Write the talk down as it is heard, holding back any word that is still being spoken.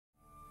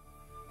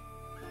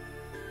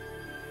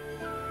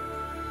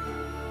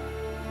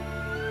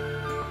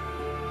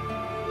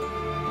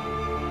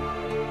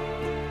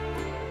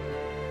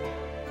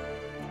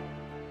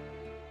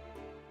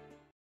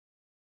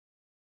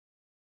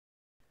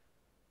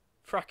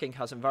Fracking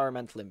has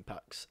environmental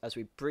impacts, as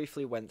we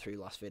briefly went through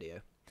last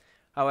video.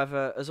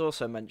 However, as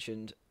also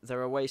mentioned,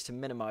 there are ways to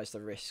minimise the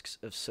risks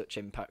of such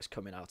impacts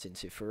coming out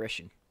into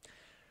fruition.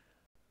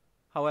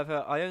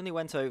 However, I only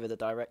went over the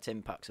direct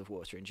impacts of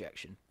water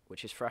injection,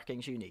 which is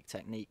fracking's unique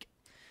technique.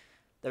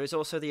 There is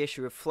also the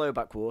issue of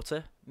flowback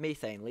water,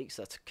 methane leaks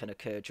that can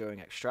occur during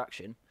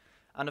extraction,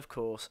 and of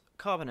course,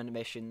 carbon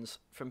emissions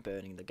from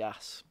burning the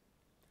gas.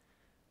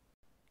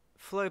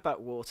 Flowback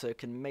water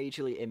can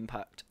majorly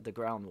impact the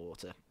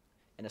groundwater,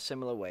 in a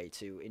similar way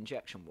to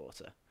injection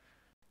water.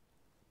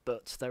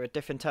 But there are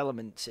different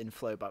elements in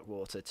flowback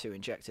water to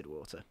injected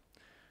water.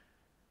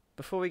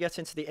 Before we get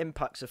into the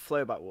impacts of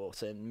flowback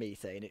water and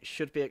methane, it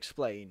should be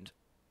explained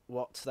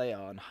what they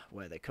are and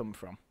where they come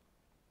from.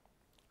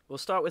 We'll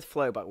start with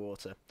flowback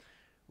water,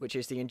 which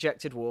is the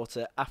injected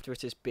water after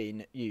it has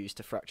been used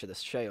to fracture the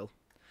shale.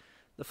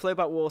 The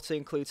flowback water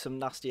includes some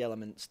nasty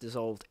elements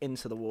dissolved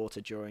into the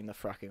water during the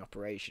fracking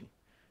operation.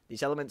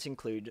 These elements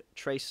include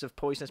traces of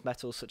poisonous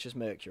metals such as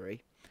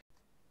mercury,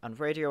 and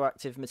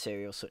radioactive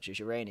materials such as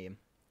uranium.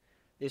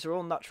 These are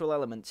all natural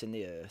elements in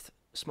the earth,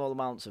 small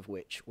amounts of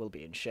which will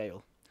be in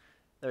shale.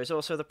 There is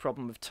also the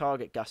problem of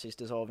target gases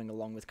dissolving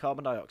along with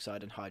carbon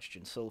dioxide and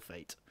hydrogen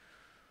sulfate.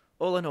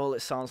 All in all,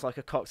 it sounds like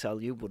a cocktail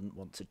you wouldn't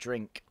want to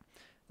drink.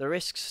 The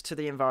risks to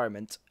the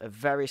environment are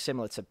very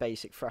similar to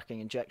basic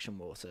fracking injection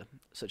water,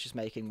 such as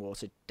making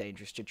water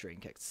dangerous to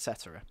drink,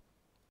 etc.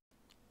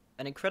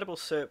 An incredible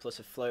surplus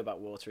of flowback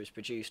water is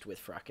produced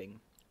with fracking,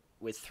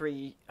 with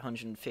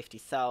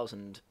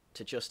 350,000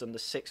 to just under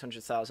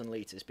 600,000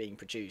 litres being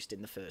produced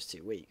in the first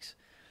 2 weeks.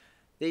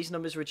 These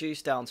numbers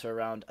reduce down to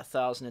around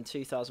 1,000 and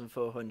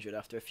 2,400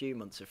 after a few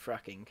months of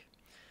fracking.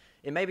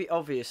 It may be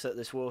obvious that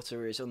this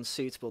water is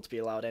unsuitable to be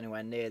allowed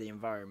anywhere near the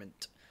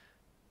environment,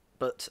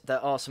 but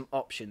there are some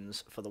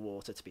options for the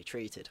water to be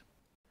treated.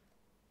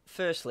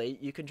 Firstly,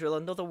 you can drill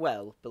another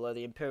well below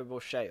the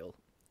impermeable shale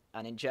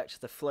and inject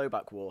the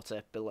flowback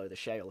water below the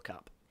shale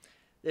cap.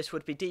 This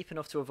would be deep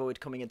enough to avoid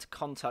coming into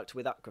contact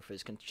with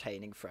aquifers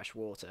containing fresh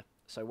water,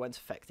 so won't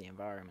affect the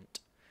environment.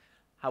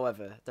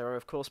 However, there are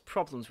of course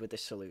problems with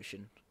this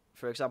solution.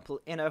 For example,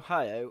 in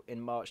Ohio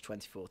in March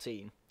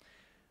 2014.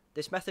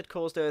 This method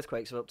caused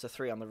earthquakes of up to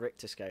 3 on the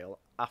Richter scale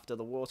after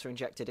the water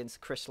injected into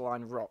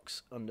crystalline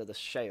rocks under the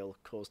shale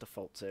caused a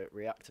fault to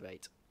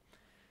reactivate.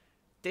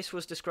 This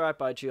was described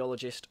by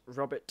geologist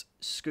Robert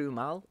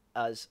Skumal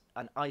as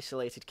an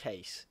isolated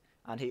case,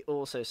 and he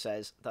also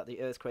says that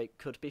the earthquake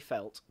could be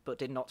felt but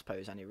did not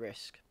pose any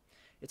risk.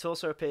 It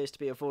also appears to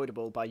be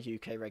avoidable by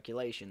UK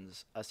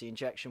regulations, as the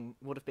injection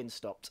would have been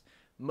stopped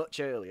much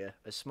earlier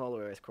as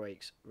smaller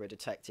earthquakes were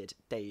detected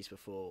days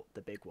before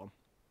the big one.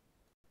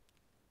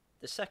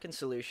 The second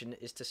solution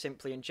is to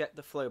simply inject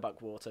the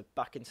flowback water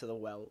back into the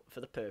well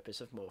for the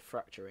purpose of more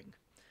fracturing.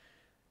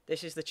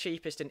 This is the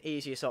cheapest and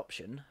easiest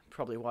option,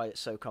 probably why it's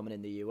so common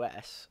in the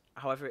US,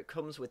 however it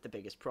comes with the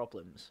biggest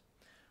problems.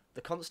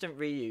 The constant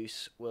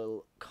reuse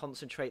will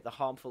concentrate the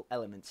harmful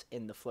elements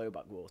in the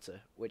flowback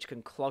water, which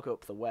can clog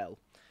up the well,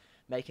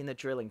 making the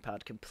drilling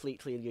pad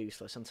completely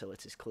useless until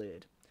it is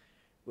cleared,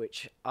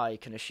 which I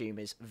can assume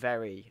is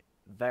very,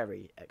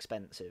 very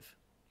expensive.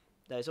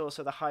 There is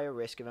also the higher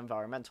risk of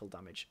environmental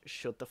damage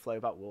should the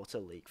flowback water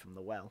leak from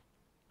the well.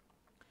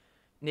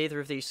 Neither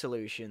of these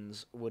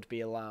solutions would be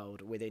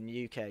allowed within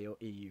UK or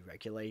EU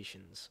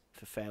regulations,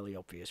 for fairly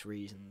obvious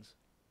reasons.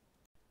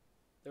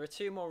 There are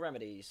 2 more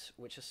remedies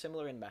which are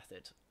similar in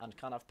method and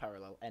can have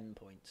parallel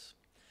endpoints.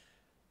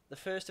 The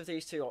first of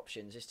these 2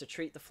 options is to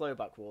treat the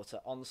flowback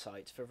water on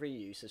site for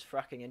reuse as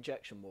fracking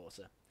injection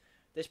water.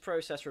 This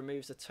process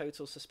removes the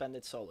total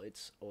suspended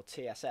solids, or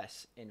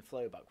TSS, in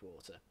flowback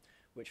water,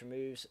 which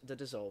removes the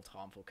dissolved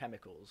harmful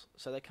chemicals,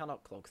 so they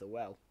cannot clog the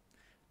well.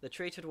 The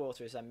treated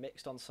water is then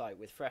mixed on site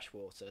with fresh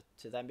water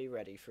to then be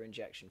ready for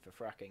injection for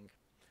fracking.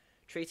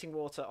 Treating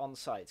water on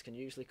site can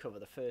usually cover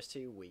the first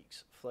 2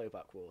 weeks'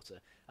 flowback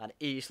water and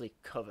easily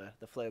cover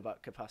the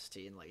flowback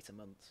capacity in later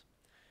months.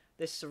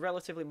 This is a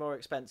relatively more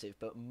expensive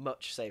but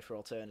much safer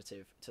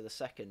alternative to the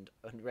second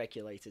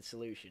unregulated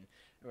solution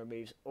and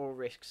removes all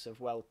risks of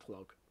well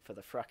clog for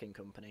the fracking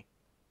company.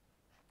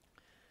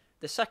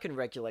 The second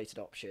regulated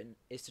option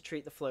is to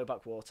treat the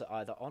flowback water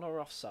either on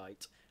or off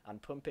site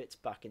and pump it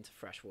back into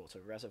freshwater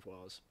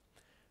reservoirs.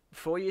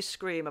 Before you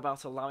scream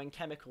about allowing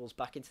chemicals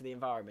back into the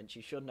environment,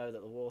 you should know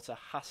that the water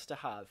has to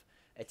have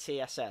a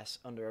TSS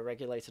under a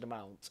regulated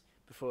amount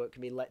before it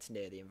can be let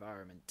near the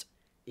environment,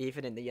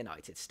 even in the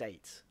United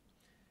States.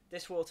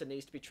 This water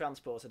needs to be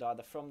transported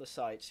either from the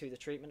site to the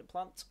treatment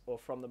plant or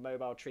from the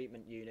mobile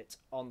treatment unit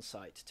on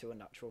site to a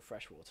natural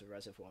freshwater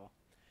reservoir.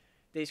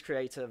 These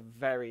create a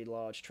very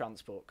large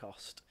transport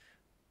cost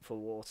for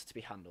water to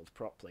be handled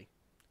properly.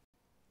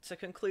 To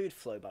conclude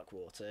flowback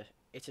water,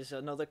 it is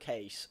another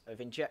case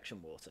of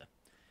injection water.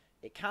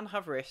 It can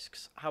have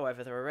risks,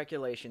 however there are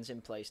regulations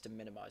in place to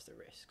minimise the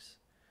risks.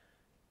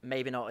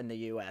 Maybe not in the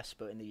US,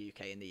 but in the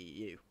UK and the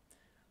EU.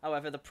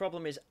 However, the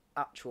problem is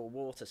actual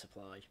water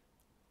supply.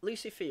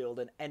 Lucy Field,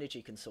 an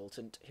energy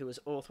consultant who has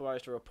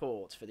authorised a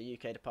report for the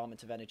UK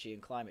Department of Energy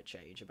and Climate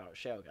Change about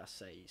shale gas,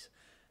 says,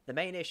 The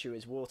main issue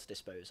is water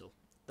disposal.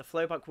 The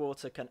flowback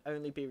water can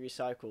only be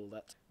recycled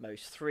at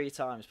most 3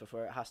 times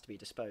before it has to be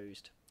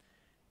disposed.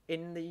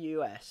 In the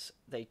US,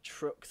 they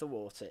truck the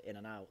water in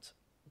and out,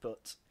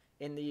 but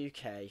in the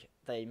UK,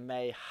 they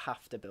may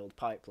have to build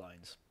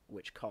pipelines,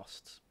 which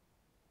costs.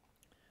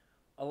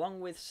 Along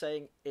with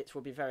saying it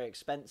will be very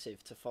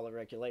expensive to follow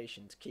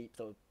regulation to keep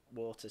the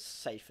water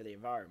safe for the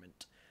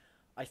environment,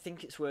 I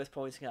think it's worth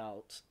pointing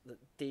out that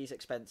these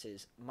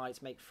expenses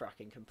might make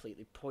fracking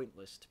completely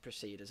pointless to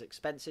proceed, as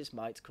expenses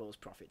might cause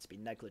profit to be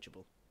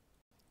negligible.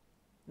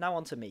 Now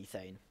on to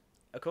methane.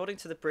 According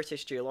to the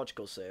British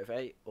Geological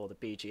Survey, or the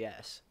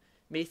BGS,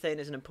 methane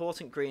is an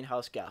important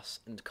greenhouse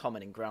gas and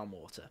common in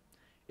groundwater.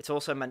 It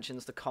also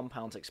mentions the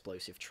compound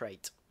explosive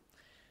trait.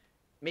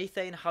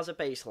 Methane has a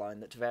baseline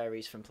that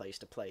varies from place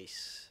to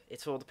place.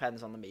 It all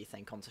depends on the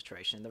methane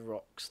concentration in the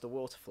rocks the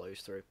water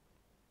flows through.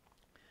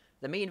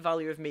 The mean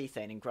value of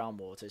methane in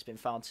groundwater has been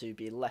found to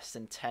be less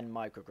than 10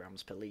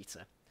 micrograms per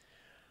litre.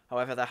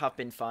 However, there have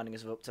been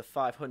findings of up to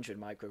 500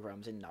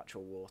 micrograms in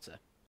natural water,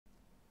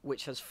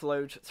 which has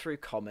flowed through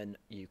common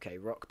UK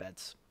rock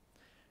beds.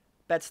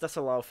 Beds that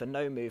allow for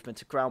no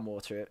movement of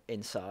groundwater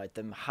inside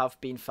them have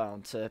been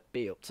found to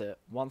be up to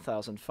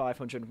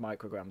 1,500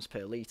 micrograms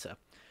per litre,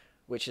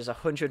 which is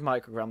 100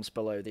 micrograms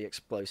below the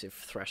explosive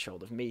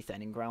threshold of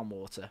methane in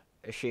groundwater,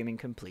 assuming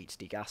complete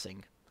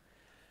degassing.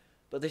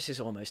 But this is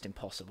almost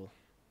impossible.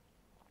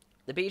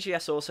 The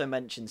BGS also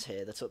mentions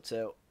here that up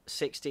to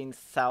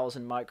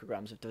 16,000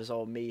 micrograms of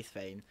dissolved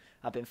methane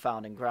have been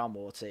found in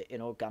groundwater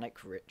in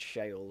organic-rich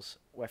shales,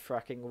 where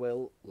fracking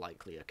will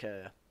likely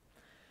occur.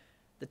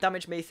 The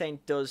damage methane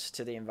does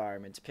to the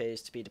environment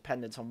appears to be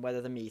dependent on whether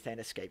the methane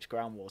escapes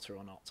groundwater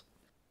or not,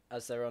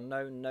 as there are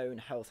no known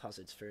health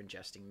hazards for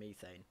ingesting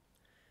methane.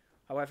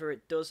 However,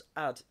 it does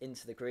add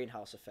into the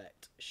greenhouse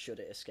effect should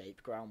it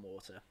escape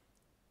groundwater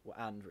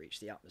and reach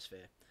the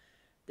atmosphere.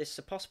 This is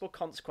a possible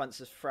consequence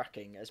of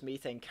fracking, as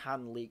methane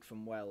can leak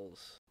from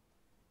wells.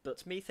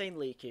 But methane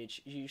leakage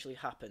usually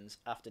happens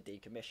after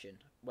decommission,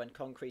 when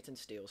concrete and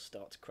steel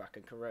start to crack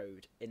and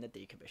corrode in the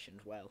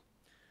decommissioned well.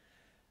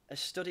 A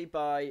study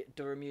by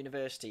Durham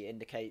University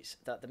indicates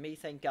that the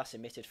methane gas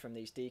emitted from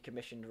these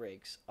decommissioned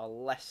rigs are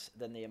less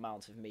than the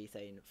amount of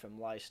methane from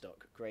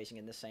livestock grazing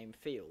in the same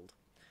field.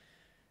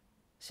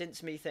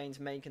 Since methane's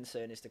main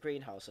concern is the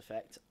greenhouse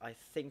effect, I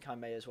think I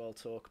may as well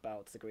talk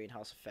about the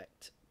greenhouse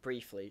effect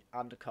briefly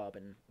and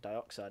carbon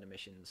dioxide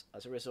emissions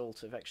as a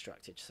result of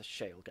extracted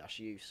shale gas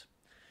use.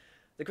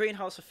 The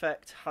greenhouse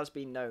effect has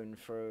been known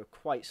for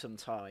quite some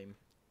time,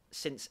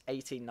 since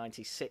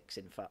 1896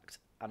 in fact,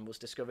 and was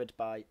discovered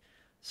by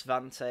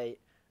Svante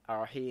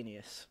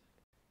Arrhenius.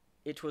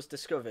 It was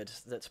discovered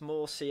that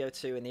more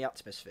CO2 in the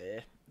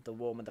atmosphere, the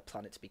warmer the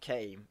planet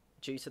became,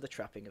 due to the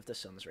trapping of the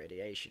sun's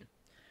radiation.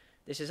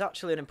 This is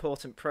actually an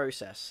important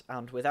process,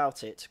 and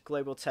without it,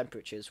 global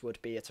temperatures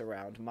would be at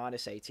around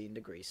minus 18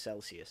 degrees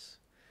Celsius.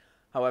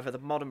 However, the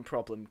modern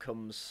problem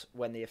comes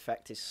when the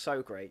effect is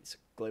so great,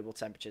 global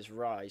temperatures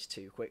rise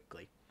too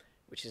quickly,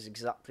 which is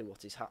exactly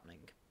what is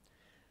happening.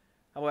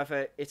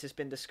 However, it has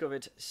been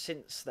discovered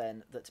since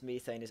then that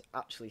methane is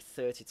actually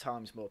 30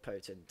 times more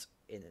potent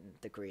in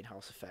the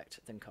greenhouse effect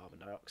than carbon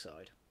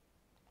dioxide.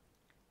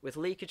 With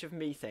leakage of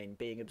methane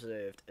being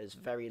observed as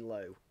very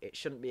low, it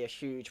shouldn't be a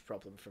huge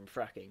problem from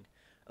fracking,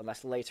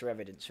 unless later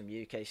evidence from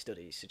UK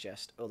studies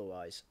suggest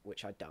otherwise,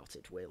 which I doubt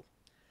it will.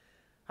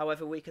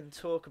 However, we can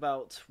talk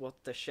about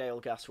what the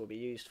shale gas will be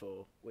used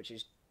for, which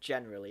is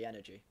generally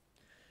energy.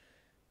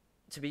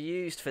 To be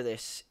used for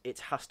this,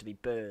 it has to be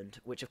burned,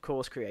 which of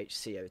course creates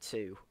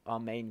CO2, our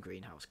main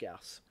greenhouse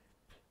gas.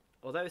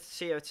 Although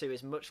CO2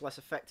 is much less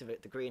effective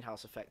at the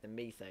greenhouse effect than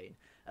methane,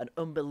 an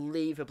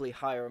unbelievably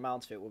higher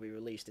amount of it will be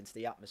released into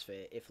the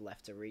atmosphere if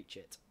left to reach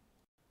it.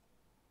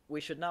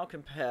 We should now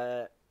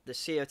compare the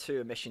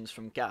CO2 emissions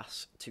from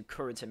gas to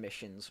current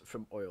emissions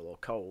from oil or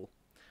coal.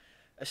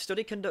 A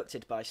study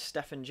conducted by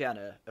Stephen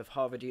Jenner of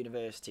Harvard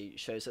University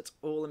shows that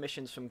all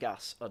emissions from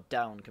gas are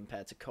down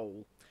compared to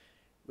coal,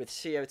 with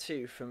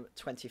CO2 from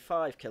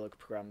 25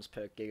 kilograms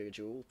per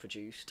gigajoule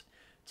produced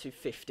to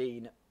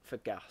 15 for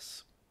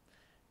gas.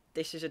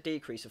 This is a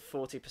decrease of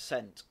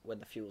 40% when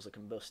the fuels are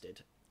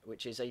combusted,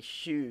 which is a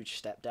huge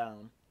step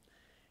down.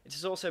 It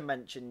is also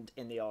mentioned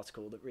in the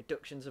article that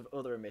reductions of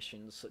other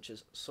emissions such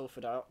as sulfur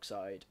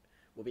dioxide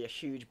will be a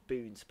huge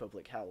boon to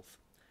public health.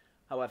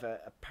 However,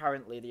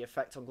 apparently the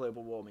effect on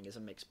global warming is a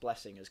mixed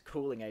blessing, as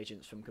cooling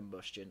agents from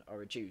combustion are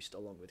reduced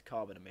along with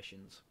carbon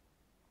emissions.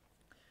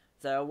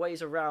 There are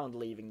ways around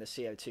leaving the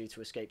CO2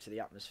 to escape to the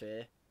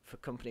atmosphere for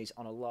companies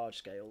on a large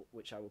scale,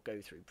 which I will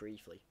go through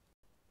briefly.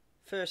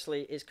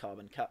 Firstly is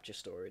carbon capture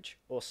storage,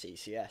 or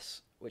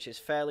CCS, which is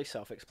fairly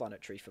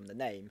self-explanatory from the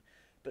name,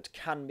 but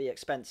can be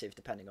expensive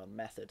depending on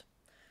method.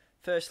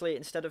 Firstly,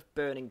 instead of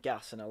burning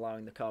gas and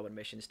allowing the carbon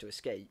emissions to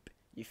escape,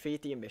 you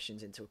feed the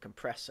emissions into a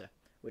compressor,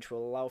 which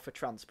will allow for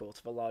transport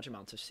of a large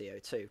amount of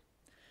CO2.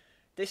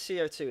 This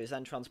CO2 is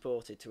then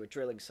transported to a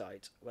drilling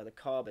site where the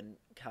carbon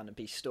can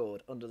be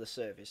stored under the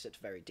surface at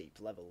very deep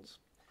levels.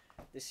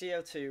 The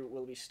CO2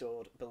 will be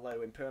stored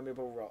below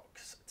impermeable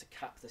rocks to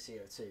cap the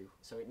CO2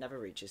 so it never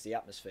reaches the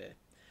atmosphere.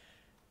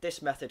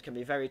 This method can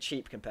be very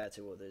cheap compared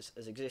to others,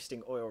 as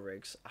existing oil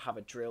rigs have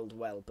a drilled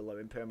well below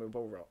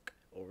impermeable rock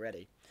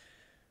already,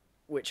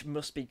 which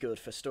must be good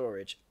for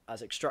storage,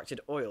 as extracted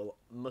oil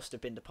must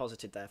have been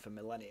deposited there for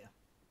millennia.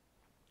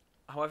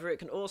 However, it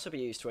can also be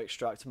used to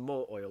extract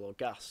more oil or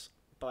gas.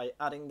 By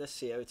adding the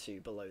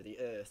CO2 below the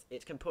earth,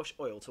 it can push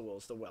oil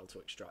towards the well to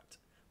extract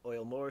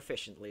oil more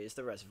efficiently as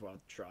the reservoir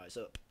dries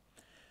up.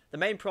 The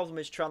main problem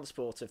is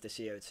transport of the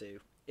CO2.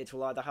 It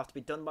will either have to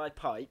be done by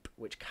pipe,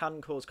 which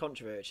can cause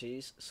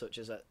controversies, such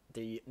as at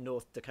the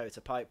North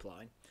Dakota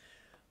pipeline,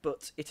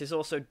 but it is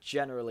also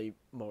generally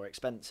more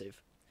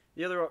expensive.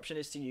 The other option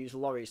is to use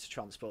lorries to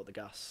transport the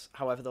gas.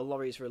 However, the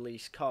lorries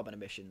release carbon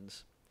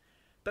emissions.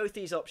 Both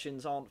these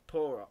options aren't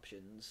poor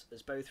options,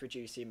 as both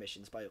reduce the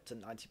emissions by up to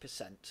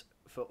 90%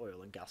 for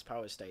oil and gas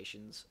power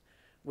stations,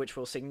 which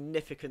will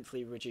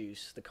significantly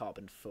reduce the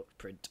carbon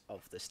footprint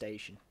of the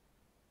station.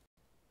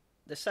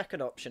 The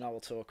second option I will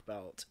talk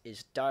about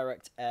is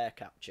direct air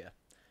capture,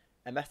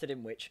 a method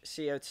in which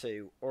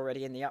CO2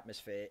 already in the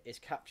atmosphere is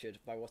captured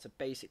by what are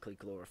basically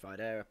glorified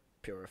air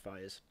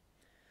purifiers.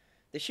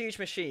 The huge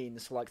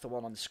machines, like the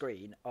one on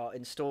screen, are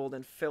installed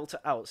and filter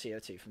out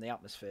CO2 from the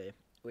atmosphere,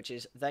 which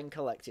is then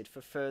collected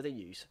for further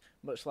use,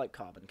 much like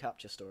carbon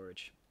capture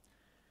storage.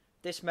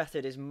 This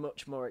method is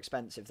much more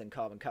expensive than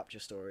carbon capture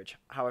storage,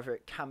 however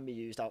it can be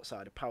used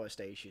outside of power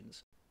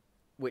stations,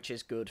 which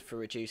is good for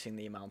reducing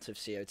the amount of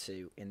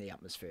CO2 in the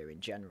atmosphere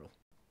in general.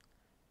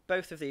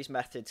 Both of these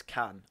methods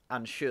can,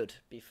 and should,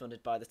 be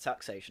funded by the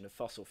taxation of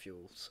fossil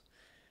fuels,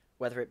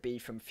 whether it be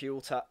from fuel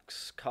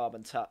tax,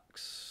 carbon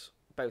tax,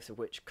 both of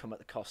which come at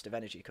the cost of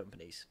energy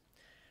companies.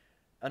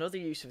 Another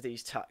use of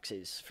these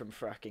taxes from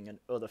fracking and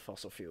other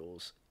fossil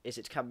fuels is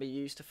it can be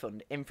used to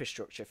fund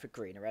infrastructure for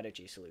greener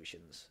energy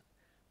solutions,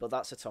 but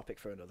that's a topic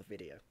for another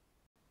video.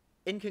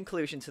 In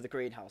conclusion to the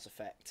greenhouse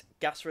effect,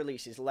 gas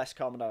releases less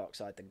carbon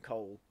dioxide than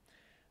coal.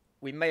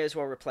 We may as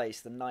well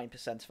replace the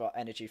 9% of our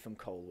energy from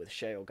coal with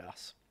shale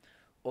gas.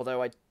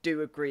 Although I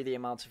do agree the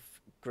amount of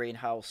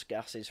greenhouse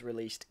gases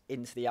released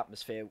into the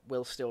atmosphere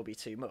will still be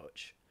too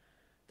much,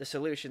 the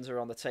solutions are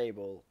on the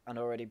table and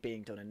already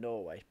being done in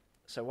Norway,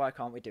 so why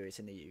can't we do it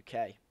in the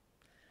UK?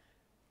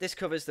 This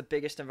covers the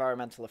biggest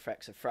environmental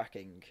effects of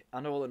fracking,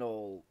 and all in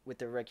all, with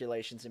the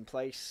regulations in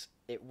place,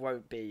 it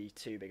won't be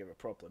too big of a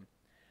problem.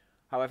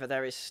 However,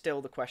 there is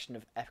still the question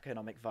of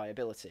economic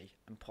viability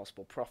and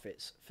possible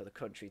profits for the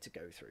country to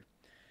go through.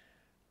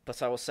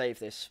 But I will save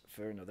this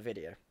for another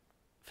video.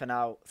 For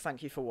now,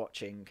 thank you for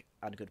watching,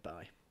 and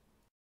goodbye.